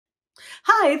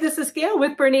Hi, this is Gayle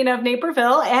with BERNINA of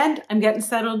Naperville, and I'm getting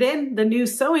settled in the new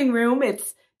sewing room.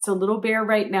 It's a little bare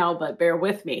right now, but bear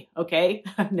with me, okay?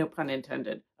 No pun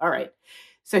intended. All right.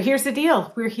 So here's the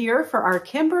deal. We're here for our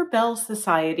Kimberbell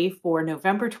Society for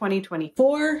November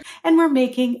 2024, and we're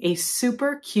making a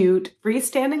super cute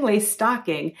freestanding lace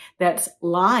stocking that's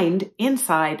lined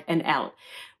inside and out.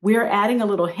 We're adding a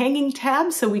little hanging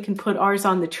tab so we can put ours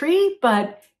on the tree,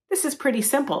 but this is pretty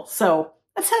simple. So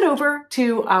let's head over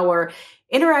to our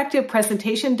interactive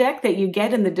presentation deck that you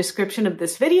get in the description of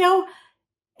this video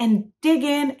and dig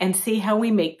in and see how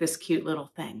we make this cute little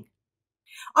thing.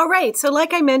 All right, so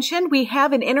like I mentioned, we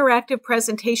have an interactive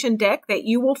presentation deck that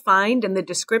you will find in the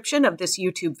description of this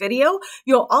YouTube video.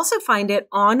 You'll also find it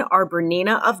on our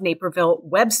BERNINA of Naperville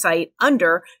website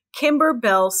under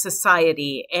Kimberbell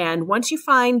Society. And once you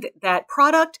find that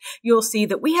product, you'll see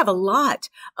that we have a lot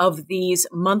of these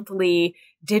monthly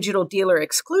digital dealer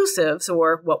exclusives,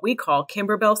 or what we call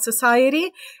Kimberbell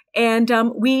Society. And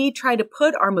we try to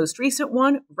put our most recent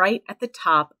one right at the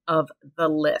top of the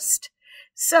list.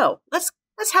 So let's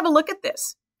have a look at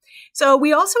this. So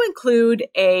we also include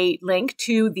a link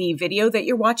to the video that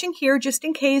you're watching here, just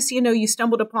in case, you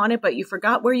stumbled upon it, but you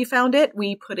forgot where you found it.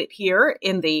 We put it here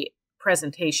in the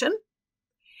presentation.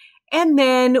 And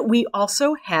then we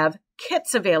also have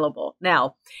kits available.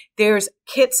 Now, there's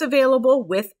kits available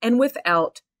with and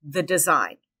without the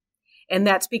design. And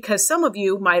that's because some of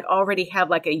you might already have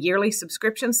like a yearly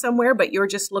subscription somewhere, but you're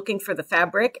just looking for the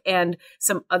fabric and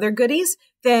some other goodies.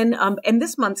 Then, and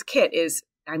this month's kit is,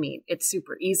 it's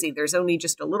super easy. There's only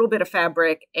just a little bit of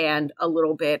fabric and a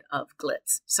little bit of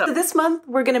glitz. So this month,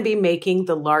 we're going to be making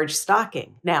the large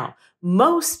stocking. Now,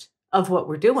 most of what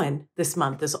we're doing this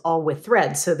month is all with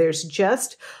thread. So there's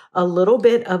just a little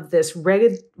bit of this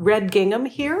red gingham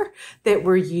here that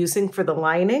we're using for the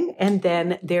lining. And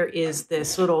then there is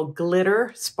this little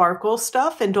glitter sparkle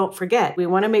stuff. And don't forget, we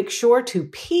want to make sure to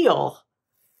peel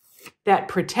that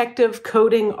protective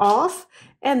coating off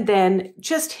and then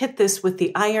just hit this with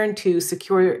the iron to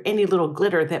secure any little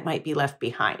glitter that might be left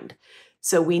behind.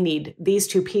 So we need these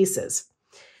two pieces.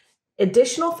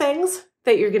 Additional things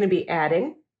that you're going to be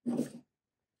adding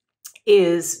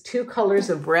is two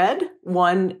colors of red,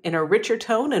 one in a richer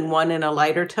tone and one in a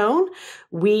lighter tone.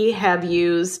 We have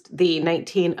used the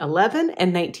 1911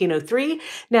 and 1903.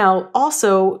 Now,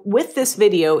 also with this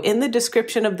video, in the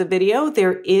description of the video,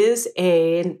 there is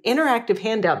an interactive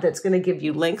handout that's going to give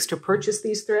you links to purchase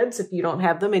these threads if you don't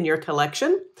have them in your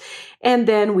collection. And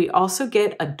then we also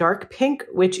get a dark pink,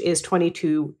 which is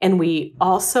 22. And we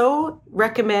also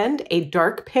recommend a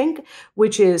dark pink,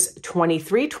 which is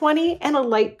 2320, and a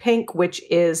light pink, which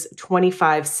is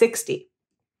 2560.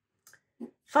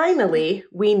 Finally,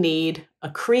 we need a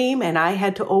cream, and I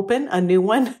had to open a new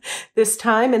one this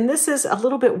time. And this is a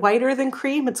little bit whiter than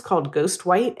cream. It's called Ghost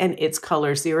White, and it's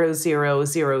color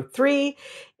 0003.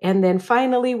 And then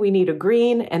finally, we need a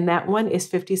green, and that one is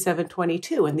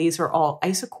 5722. And these are all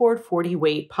Isocord 40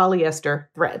 weight polyester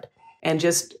thread. And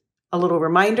just a little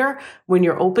reminder, when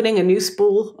you're opening a new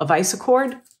spool of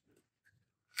Isocord,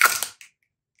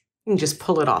 you can just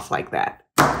pull it off like that.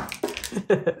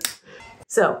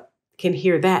 So, can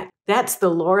hear that. That's the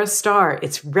Laura Star.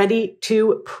 It's ready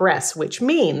to press, which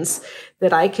means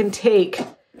that I can take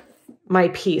my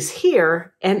piece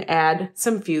here and add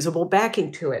some fusible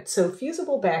backing to it. So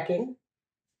fusible backing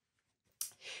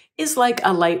is like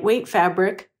a lightweight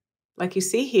fabric, like you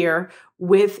see here,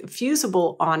 with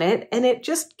fusible on it, and it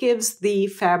just gives the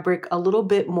fabric a little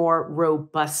bit more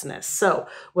robustness. So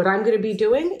what I'm going to be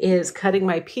doing is cutting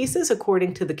my pieces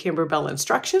according to the Kimberbell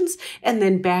instructions, and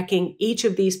then backing each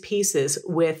of these pieces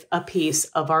with a piece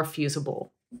of our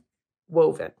fusible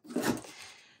woven.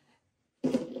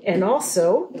 And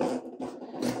also,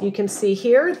 you can see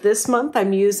here, this month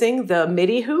I'm using the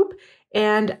midi hoop,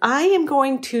 and I am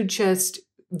going to just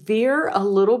veer a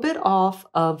little bit off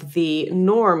of the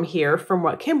norm here from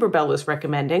what Kimberbell is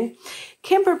recommending.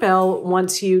 Kimberbell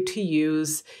wants you to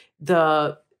use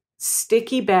the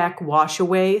sticky back wash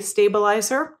away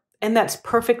stabilizer, and that's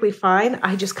perfectly fine.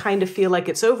 I just kind of feel like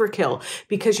it's overkill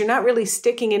because you're not really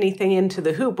sticking anything into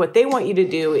the hoop. What they want you to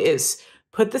do is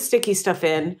put the sticky stuff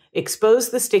in,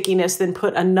 expose the stickiness, then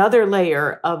put another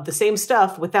layer of the same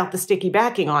stuff without the sticky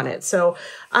backing on it. So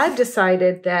I've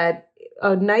decided that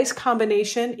a nice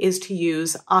combination is to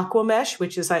use Aqua Mesh,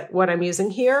 which is what I'm using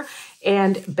here,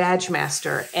 and Badge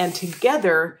Master. And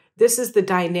together, this is the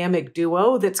dynamic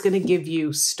duo that's going to give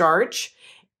you starch,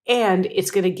 and it's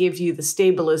going to give you the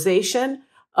stabilization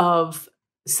of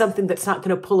something that's not going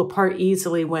to pull apart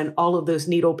easily when all of those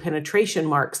needle penetration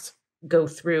marks go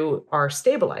through our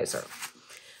stabilizer.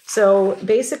 So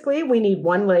basically we need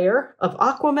one layer of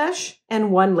Aquamesh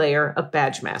and one layer of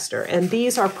Badgemaster. And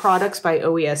these are products by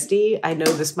OESD. I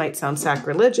know this might sound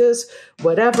sacrilegious,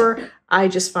 whatever. I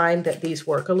just find that these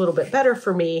work a little bit better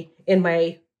for me in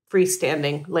my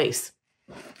freestanding lace.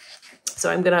 So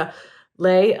I'm going to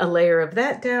lay a layer of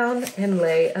that down and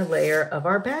lay a layer of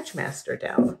our Badgemaster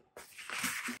down.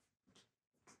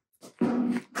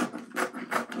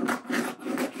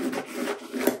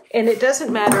 And it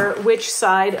doesn't matter which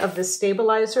side of the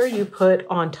stabilizer you put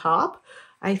on top.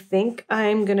 I think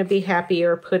I'm going to be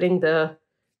happier putting the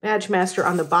Badgemaster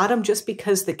on the bottom just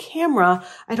because the camera,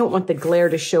 I don't want the glare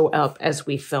to show up as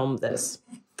we film this.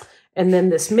 And then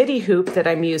this midi hoop that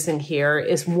I'm using here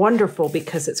is wonderful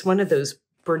because it's one of those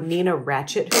Bernina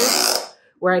ratchet hoops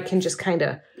where I can just kind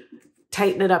of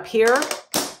tighten it up here.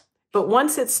 But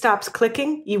once it stops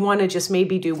clicking, you want to just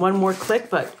maybe do one more click,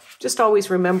 but just always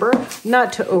remember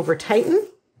not to over tighten.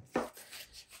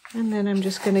 And then I'm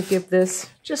just going to give this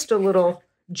just a little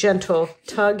gentle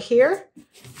tug here.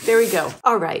 There we go.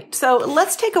 All right. So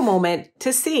let's take a moment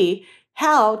to see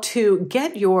how to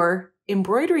get your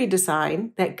embroidery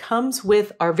design that comes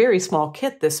with our very small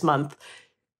kit this month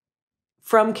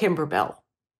from Kimberbell.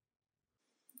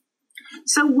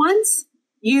 So once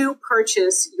you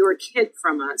purchase your kit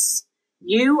from us,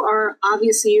 you're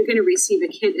going to receive a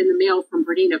kit in the mail from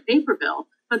BERNINA of Naperville,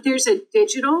 but there's a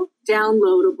digital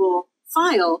downloadable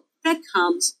file that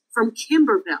comes from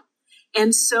Kimberbell.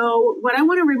 And so what I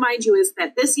want to remind you is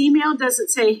that this email doesn't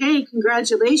say, hey,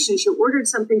 congratulations, you ordered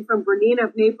something from BERNINA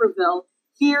of Naperville.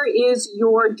 Here is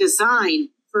your design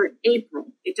for April.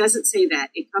 It doesn't say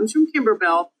that. It comes from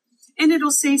Kimberbell, and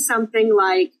it'll say something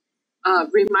like,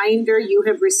 reminder, you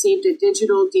have received a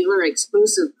digital dealer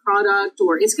exclusive product,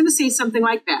 or it's going to say something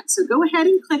like that. So go ahead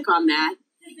and click on that.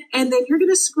 And then you're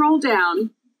going to scroll down.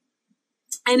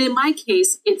 And in my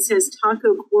case, it says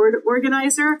Taco Cord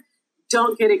Organizer.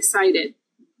 Don't get excited.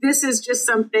 This is just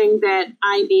something that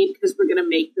I need because we're going to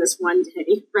make this one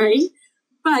day, right?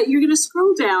 But you're going to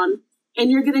scroll down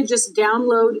and you're going to just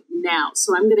download now.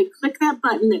 So I'm going to click that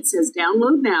button that says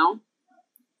download now.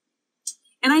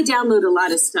 And I download a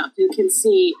lot of stuff. You can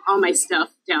see all my stuff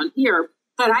down here.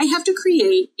 But I have to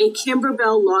create a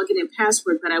Kimberbell login and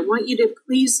password. But I want you to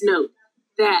please note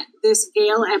that this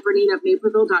Gayle at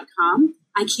BERNINAofNaperville.com,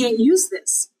 I can't use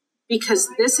this because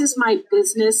this is my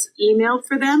business email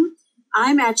for them.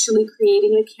 I'm actually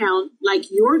creating an account like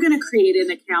you're going to create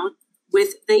an account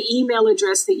with the email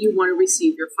address that you want to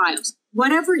receive your files.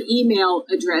 Whatever email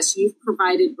address you've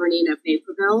provided BERNINA of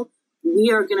Naperville,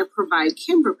 we are going to provide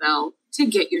Kimberbell to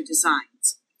get your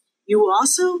designs. You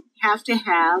also have to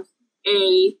have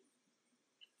a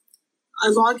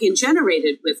login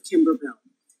generated with Kimberbell.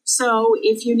 So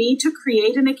if you need to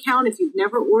create an account, if you've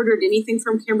never ordered anything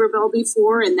from Kimberbell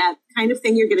before and that kind of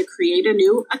thing, you're going to create a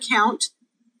new account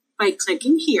by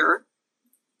clicking here.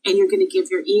 And you're going to give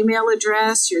your email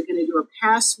address, you're going to do a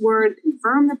password,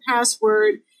 confirm the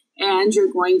password, and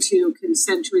you're going to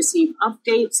consent to receive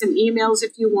updates and emails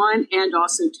if you want, and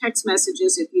also text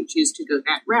messages if you choose to go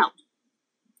that route.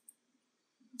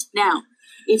 Now,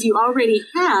 if you already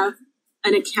have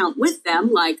an account with them,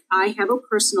 like I have a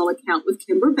personal account with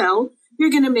Kimberbell,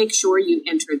 you're going to make sure you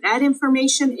enter that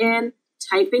information in,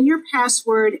 type in your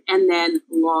password, and then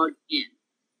log in.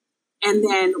 And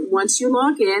then once you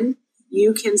log in,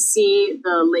 you can see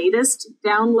the latest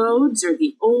downloads or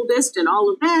the oldest and all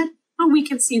of that. But we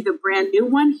can see the brand new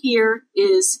one here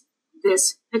is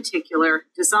this particular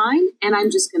design, and I'm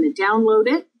just going to download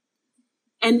it.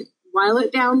 And while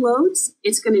it downloads,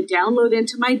 it's going to download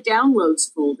into my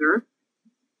downloads folder.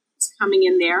 It's coming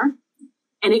in there,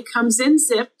 and it comes in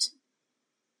zipped.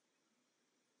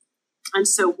 And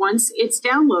so once it's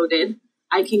downloaded,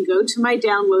 I can go to my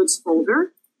downloads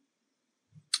folder,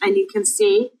 and you can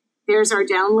see there's our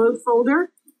download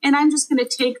folder. And I'm just going to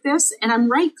take this, and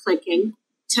I'm right-clicking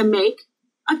to make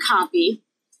a copy,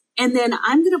 and then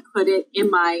I'm going to put it in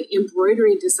my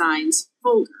embroidery designs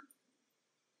folder.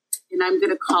 And I'm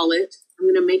going to call it, I'm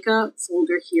going to make a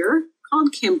folder here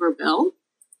called Kimberbell.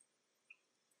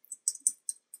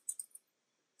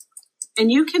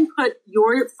 And you can put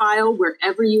your file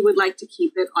wherever you would like to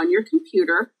keep it on your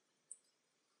computer.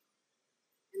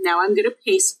 And now I'm going to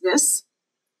paste this,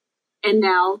 and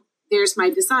now there's my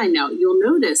design. Now you'll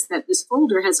notice that this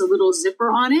folder has a little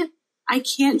zipper on it. I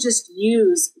can't just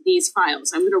use these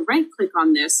files. I'm going to right click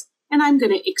on this and I'm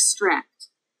going to extract.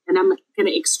 And I'm going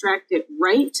to extract it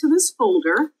right to this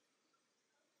folder.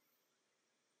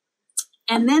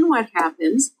 And then what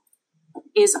happens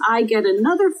is I get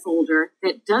another folder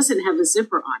that doesn't have a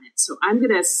zipper on it. So I'm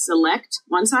going to select,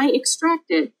 once I extract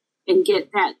it and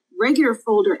get that regular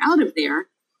folder out of there,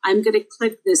 I'm going to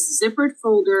click this zippered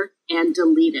folder and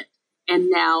delete it. And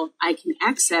now I can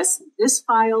access this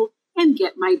file and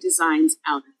get my designs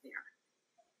out of there.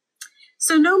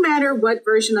 So no matter what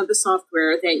version of the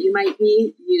software that you might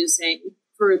be using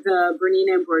for the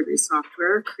Bernina embroidery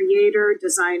software, Creator,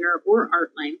 Designer, or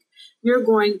ArtLink, you're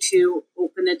going to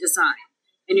open a design.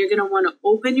 And you're going to want to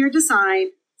open your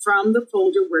design from the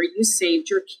folder where you saved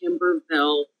your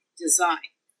Kimberbell design.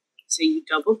 So you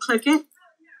double click it.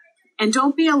 And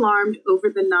don't be alarmed over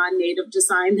the non-native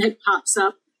design that pops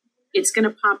up. It's going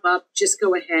to pop up. Just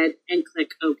go ahead and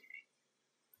click OK.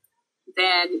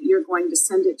 Then you're going to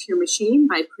send it to your machine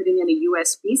by putting in a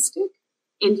USB stick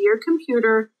into your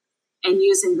computer and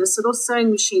using this little sewing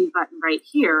machine button right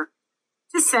here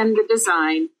to send the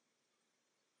design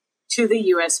to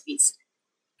the USB stick.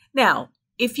 Now,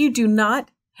 if you do not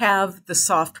have the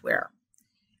software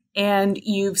and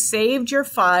you've saved your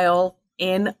file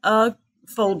in a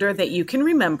folder that you can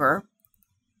remember,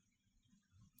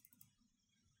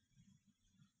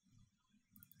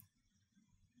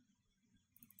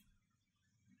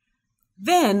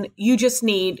 then you just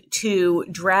need to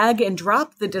drag and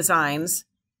drop the designs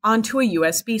onto a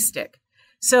USB stick.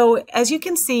 So as you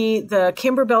can see, the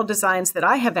Kimberbell designs that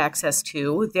I have access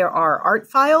to, there are art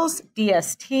files,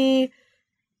 DST,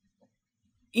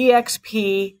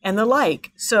 EXP, and the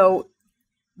like. So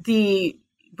the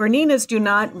Berninas do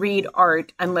not read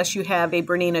art unless you have a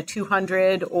Bernina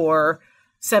 200 or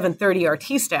 730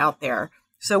 Artista out there.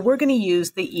 So we're going to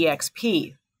use the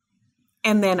EXP.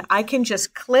 And then I can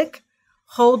just click,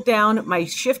 hold down my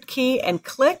shift key and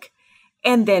click,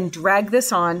 and then drag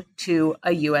this on to a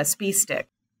USB stick.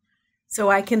 So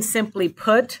I can simply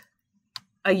put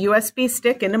a USB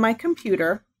stick into my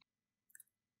computer,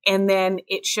 and then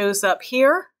it shows up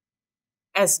here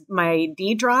as my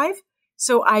D drive.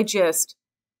 So I just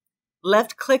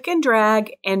left click and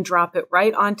drag and drop it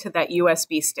right onto that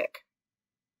USB stick.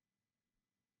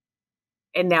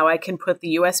 And now I can put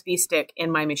the USB stick in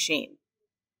my machine.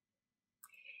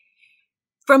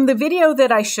 From the video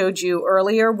that I showed you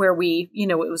earlier where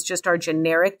it was just our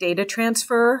generic data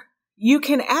transfer, you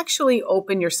can actually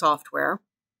open your software.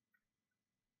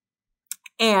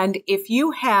 And if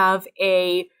you have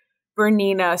a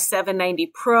Bernina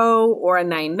 790 Pro or a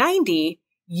 990,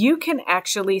 you can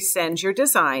actually send your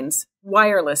designs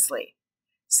wirelessly.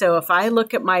 So if I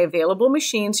look at my available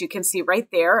machines, you can see right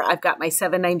there, I've got my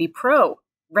 790 Pro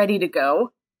ready to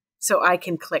go. So I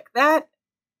can click that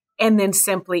and then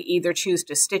simply either choose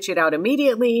to stitch it out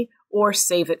immediately or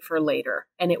save it for later.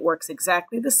 And it works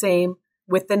exactly the same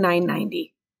with the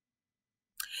 990.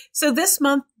 So this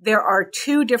month, there are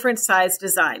two different size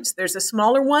designs. There's a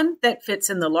smaller one that fits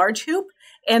in the large hoop,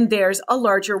 and there's a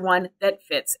larger one that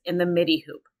fits in the midi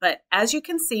hoop. But as you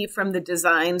can see from the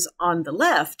designs on the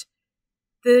left,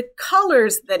 the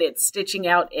colors that it's stitching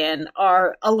out in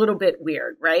are a little bit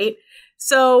weird, right?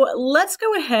 So let's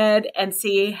go ahead and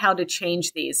see how to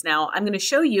change these. Now, I'm going to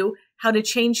show you how to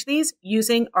change these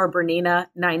using our Bernina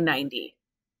 990.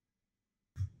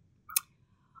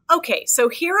 Okay, so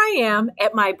here I am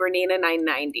at my Bernina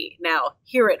 990. Now,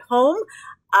 here at home,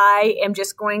 I am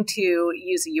just going to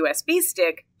use a USB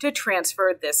stick to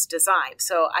transfer this design.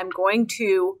 So I'm going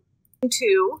to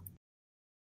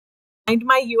find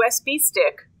my USB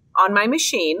stick on my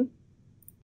machine.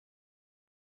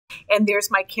 And there's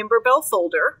my Kimberbell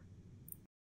folder.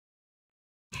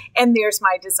 And there's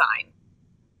my design.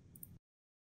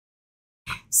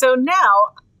 So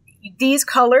now these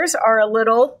colors are a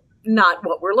little not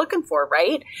what we're looking for,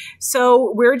 right?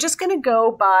 So we're just going to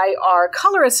go by our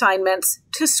color assignments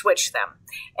to switch them.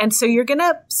 And so you're going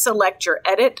to select your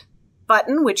edit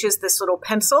button, which is this little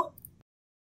pencil.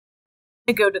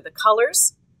 You go to the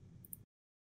colors.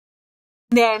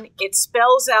 Then it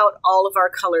spells out all of our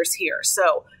colors here.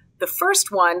 So the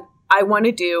first one I want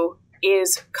to do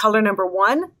is color number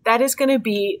 1. That is going to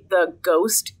be the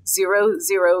Ghost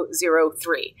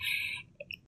 0003.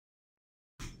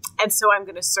 And so I'm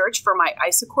going to search for my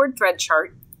isocord thread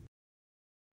chart.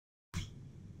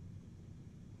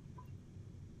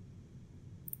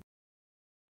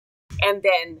 And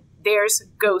then there's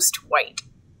Ghost White.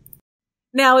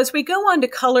 Now, as we go on to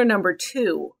color number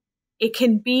 2, it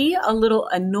can be a little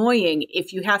annoying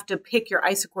if you have to pick your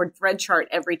isocord thread chart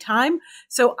every time.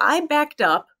 So I backed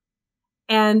up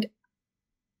and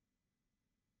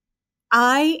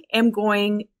I am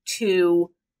going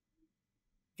to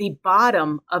the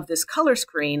bottom of this color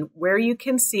screen where you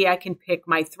can see I can pick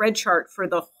my thread chart for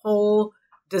the whole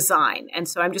design. And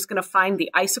so I'm just going to find the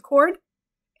isocord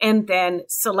and then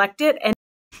select it.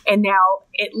 And now,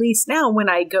 at least now, when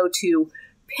I go to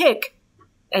pick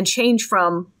and change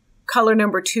from color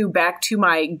number 2 back to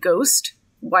my Ghost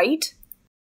white,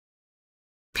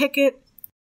 picket,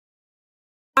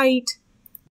 white.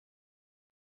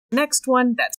 Next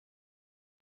one, that's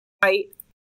white.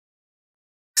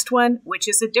 Next one, which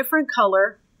is a different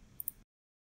color,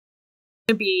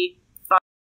 going to be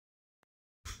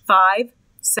 5,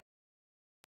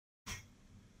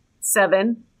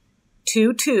 7,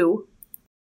 2, 2.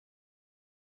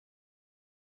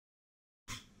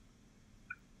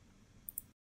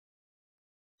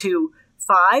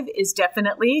 5 is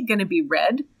definitely going to be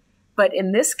red, but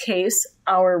in this case,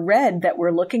 our red that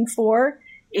we're looking for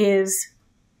is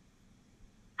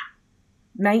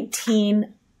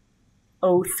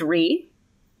 1903.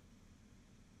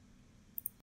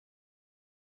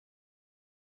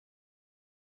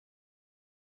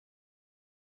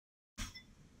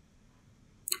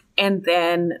 And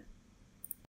then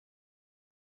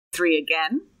 3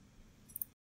 again.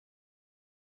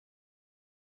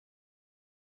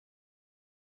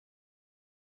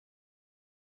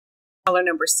 Color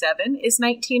number 7 is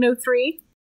 1903.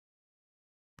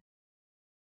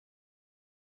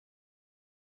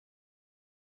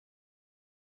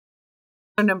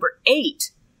 Color number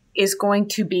 8 is going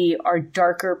to be our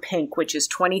darker pink, which is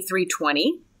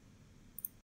 2320.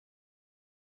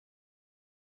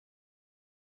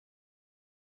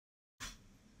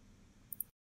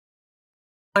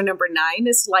 Color number 9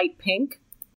 is light pink,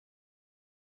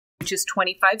 which is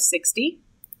 2560.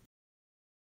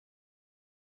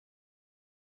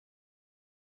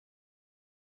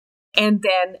 And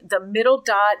then the middle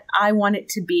dot, I want it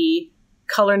to be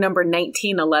color number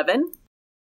 1911.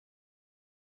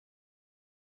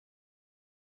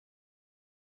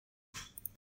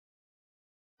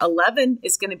 '11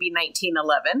 is going to be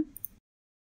 1911.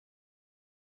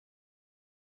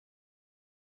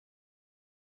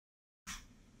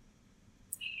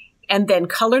 And then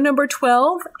color number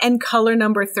 12 and color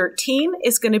number 13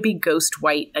 is going to be ghost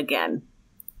white again.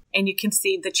 And you can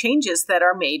see the changes that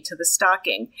are made to the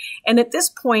stocking. And at this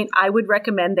point, I would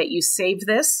recommend that you save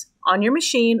this on your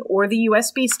machine or the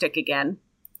USB stick again.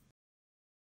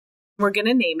 We're going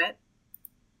to name it.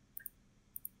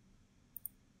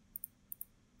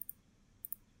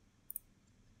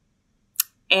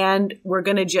 And we're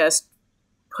going to just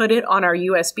put it on our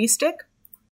USB stick,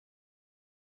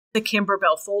 the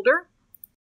Kimberbell folder,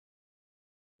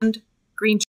 and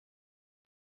green.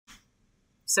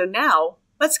 So now,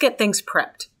 let's get things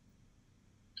prepped.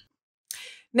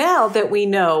 Now that we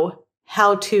know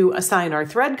how to assign our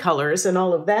thread colors and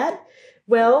all of that,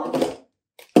 well,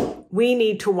 we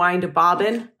need to wind a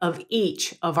bobbin of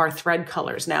each of our thread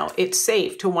colors. Now, it's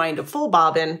safe to wind a full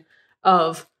bobbin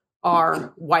of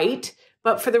our white,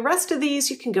 but for the rest of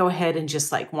these, you can go ahead and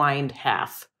just like wind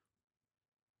half.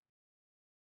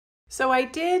 So I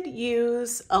did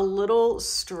use a little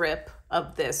strip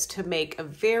of this to make a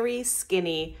very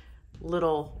skinny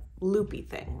little loopy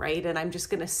thing, right? And I'm just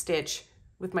going to stitch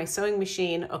with my sewing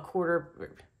machine a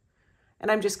quarter,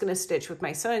 and I'm just going to stitch with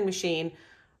my sewing machine,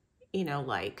 you know,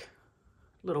 like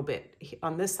a little bit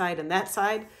on this side and that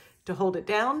side to hold it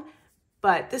down.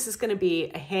 But this is going to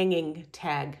be a hanging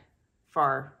tag for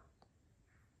our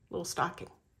little stocking.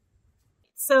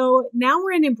 So now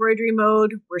we're in embroidery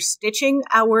mode. We're stitching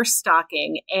our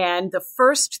stocking, and the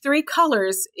first 3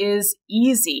 colors is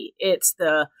easy. It's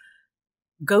the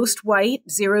Ghost White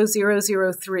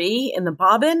 0003 in the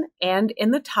bobbin and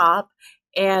in the top.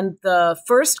 And the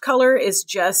first color is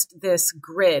just this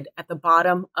grid at the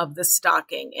bottom of the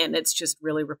stocking. And it's just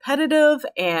really repetitive.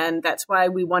 And that's why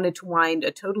we wanted to wind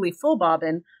a totally full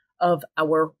bobbin of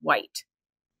our white.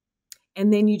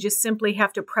 And then you just simply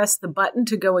have to press the button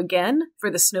to go again for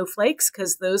the snowflakes,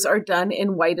 because those are done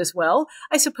in white as well.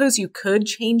 I suppose you could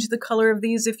change the color of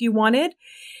these if you wanted.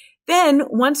 Then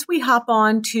once we hop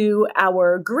on to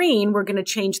our green, we're going to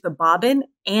change the bobbin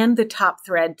and the top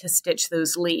thread to stitch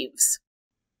those leaves.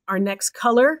 Our next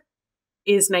color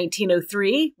is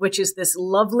 1903, which is this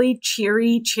lovely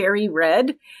cheery cherry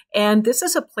red. And this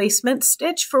is a placement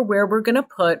stitch for where we're going to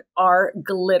put our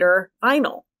glitter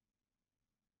vinyl.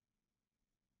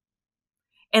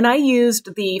 And I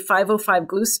used the 505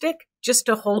 glue stick just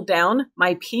to hold down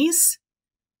my piece.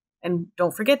 And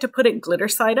don't forget to put it glitter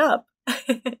side up.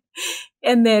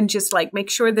 And then just like make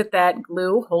sure that that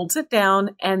glue holds it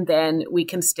down, and then we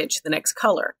can stitch the next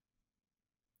color.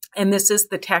 And this is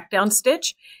the tack down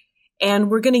stitch.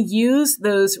 And we're going to use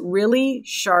those really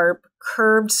sharp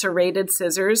curved serrated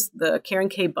scissors, the Karen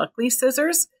K. Buckley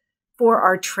scissors, for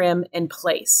our trim in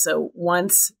place. So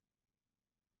once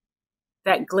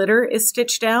that glitter is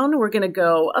stitched down, we're going to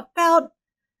go about,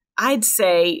 I'd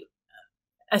say,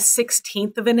 a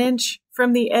 1/16 of an inch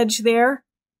from the edge there.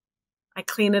 I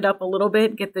clean it up a little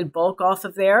bit, get the bulk off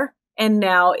of there, And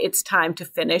now it's time to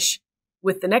finish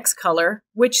with the next color,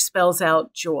 which spells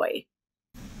out joy.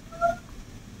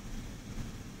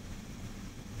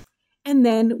 And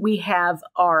then we have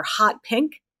our hot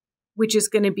pink, which is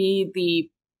going to be the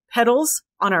petals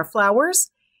on our flowers.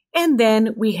 And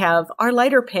then we have our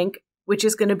lighter pink, which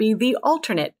is going to be the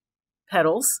alternate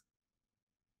petals.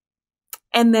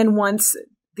 And then once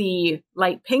the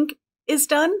light pink is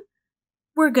done,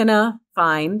 we're going to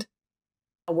find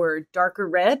our darker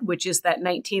red, which is that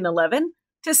 1911,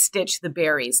 to stitch the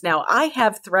berries. Now, I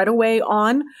have thread away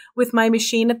on with my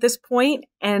machine at this point,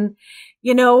 and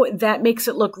you know, that makes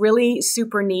it look really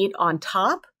super neat on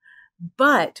top.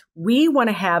 But we want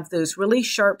to have those really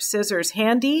sharp scissors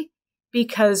handy,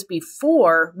 because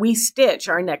before we stitch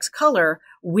our next color,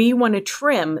 we want to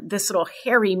trim this little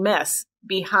hairy mess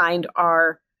behind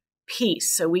our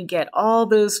piece. So we get all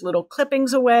those little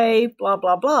clippings away, blah,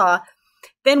 blah, blah.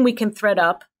 Then we can thread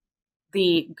up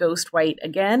the ghost white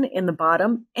again in the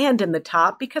bottom and in the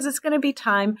top, because it's going to be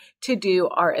time to do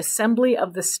our assembly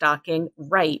of the stocking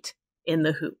right in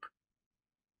the hoop.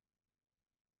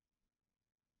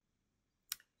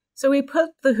 So we put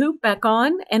the hoop back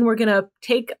on, and we're going to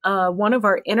take one of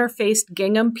our interfaced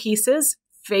gingham pieces,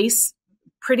 face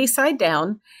pretty side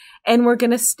down, and we're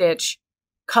going to stitch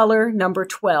color number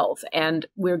 12. And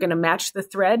we're going to match the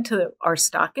thread to our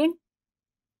stocking.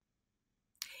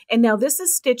 And now this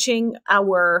is stitching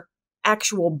our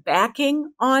actual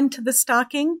backing onto the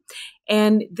stocking.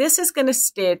 And this is going to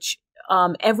stitch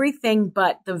everything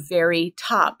but the very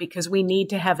top, because we need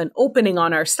to have an opening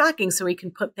on our stocking so we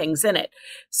can put things in it.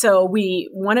 So we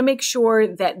want to make sure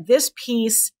that this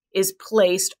piece is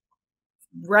placed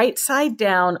right side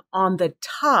down on the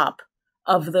top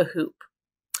of the hoop.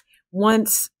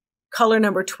 Once color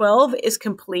number 12 is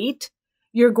complete,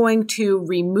 you're going to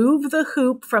remove the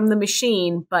hoop from the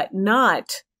machine, but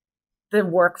not the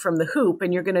work from the hoop.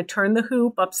 And you're going to turn the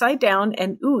hoop upside down,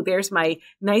 and ooh, there's my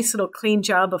nice little clean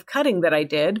job of cutting that I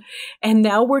did. And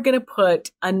now we're going to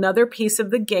put another piece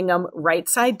of the gingham right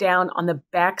side down on the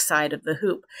back side of the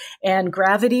hoop. And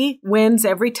gravity wins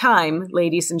every time,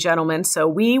 ladies and gentlemen. So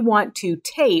we want to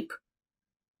tape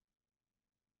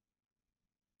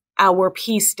our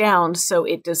piece down so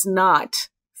it does not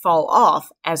fall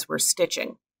off as we're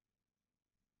stitching.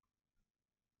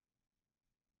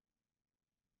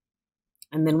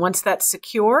 And then once that's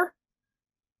secure,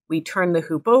 we turn the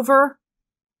hoop over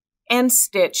and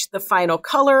stitch the final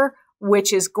color,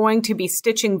 which is going to be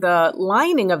stitching the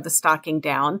lining of the stocking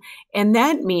down. And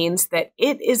that means that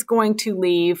it is going to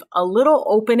leave a little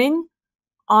opening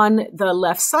on the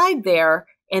left side there.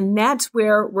 And that's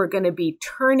where we're going to be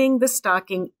turning the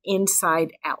stocking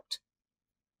inside out.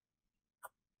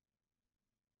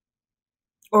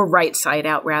 Or right side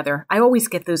out, rather. I always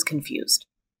get those confused.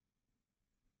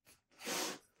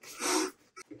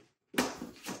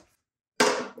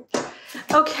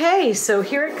 Okay, so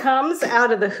here it comes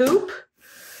out of the hoop.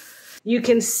 You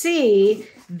can see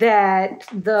that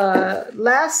the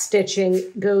last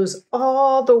stitching goes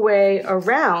all the way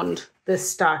around this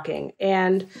stocking.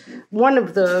 And one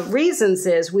of the reasons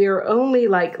is we are only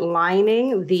like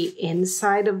lining the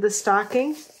inside of the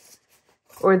stocking,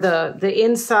 or the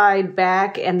inside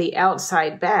back and the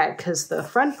outside back, because the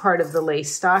front part of the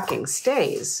lace stocking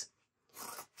stays.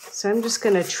 So I'm just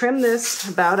going to trim this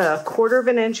about 1/4 of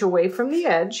an inch away from the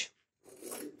edge.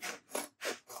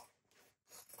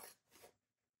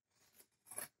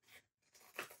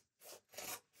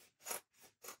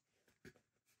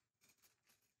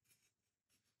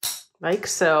 Like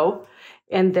so.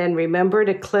 And then remember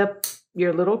to clip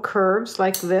your little curves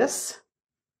like this.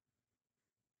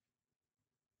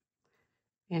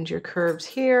 And your curves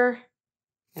here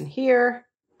and here.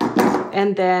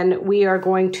 And then we are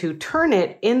going to turn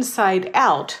it inside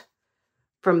out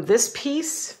from this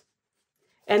piece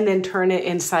and then turn it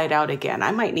inside out again.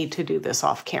 I might need to do this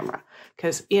off camera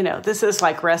because, you know, this is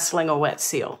like wrestling a wet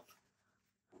seal.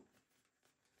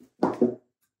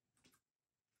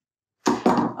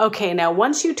 Okay, now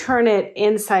once you turn it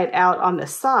inside out on the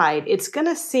side, it's going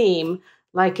to seem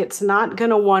like it's not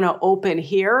going to want to open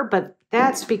here, but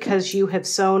that's because you have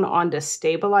sewn onto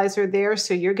stabilizer there.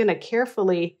 So you're going to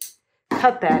carefully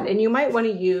cut that. And you might want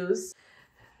to use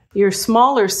your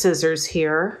smaller scissors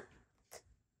here.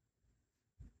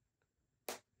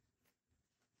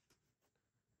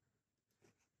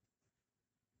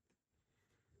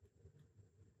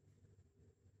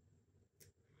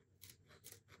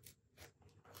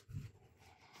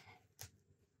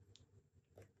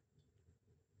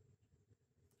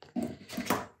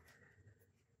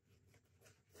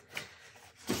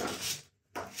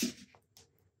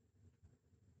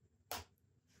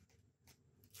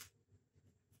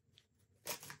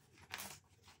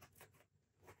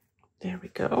 There we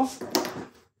go.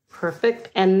 Perfect.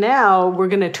 And now we're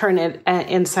going to turn it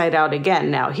inside out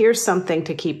again. Now, here's something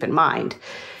to keep in mind.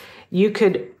 You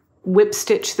could whip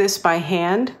stitch this by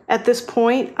hand. At this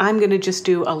point, I'm going to just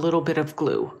do a little bit of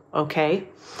glue, okay?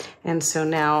 And so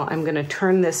now I'm going to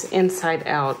turn this inside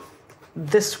out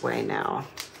this way now.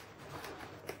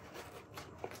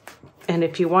 And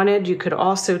if you wanted, you could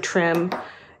also trim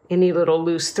any little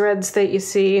loose threads that you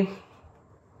see.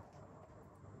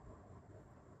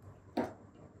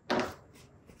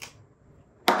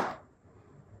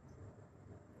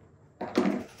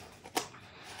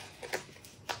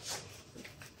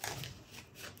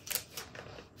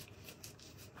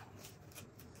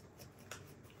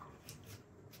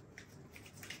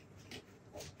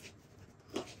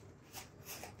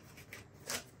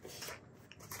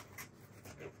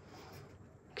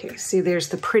 Okay, see, there's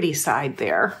the pretty side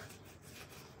there.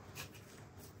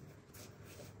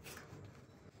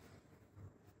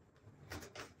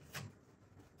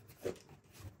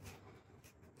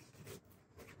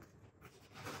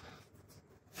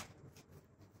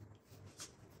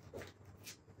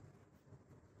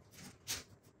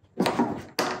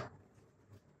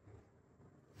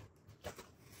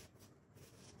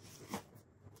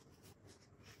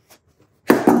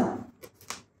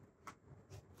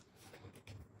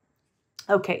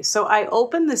 Okay, so I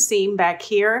opened the seam back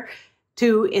here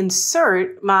to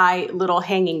insert my little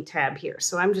hanging tab here.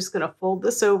 So I'm just going to fold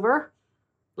this over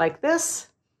like this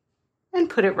and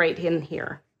put it right in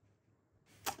here.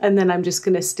 And then I'm just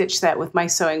going to stitch that with my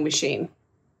sewing machine.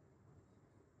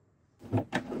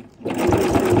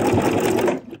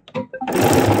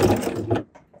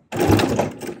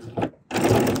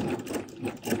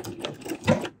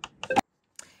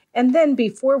 And then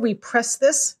before we press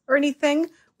this or anything,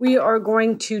 we are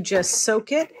going to just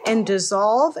soak it and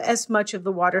dissolve as much of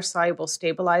the water-soluble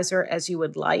stabilizer as you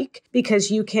would like,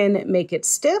 because you can make it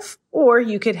stiff or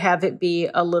you could have it be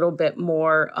a little bit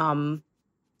more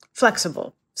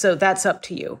flexible. So that's up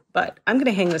to you. But I'm going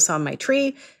to hang this on my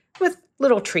tree with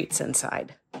little treats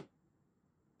inside.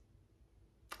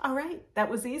 All right,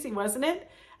 that was easy, wasn't it?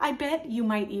 I bet you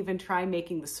might even try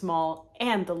making the small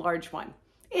and the large one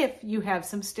if you have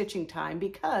some stitching time,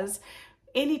 because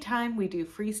anytime we do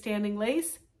freestanding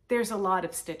lace, there's a lot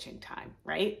of stitching time,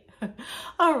 right?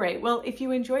 All right, well, if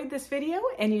you enjoyed this video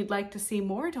and you'd like to see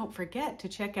more, don't forget to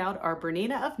check out our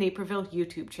Bernina of Naperville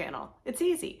YouTube channel. It's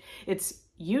easy. It's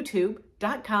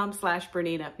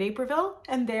youtube.com/Bernina of Naperville,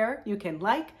 and there you can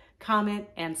like, comment,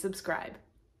 and subscribe.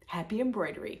 Happy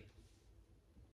embroidery.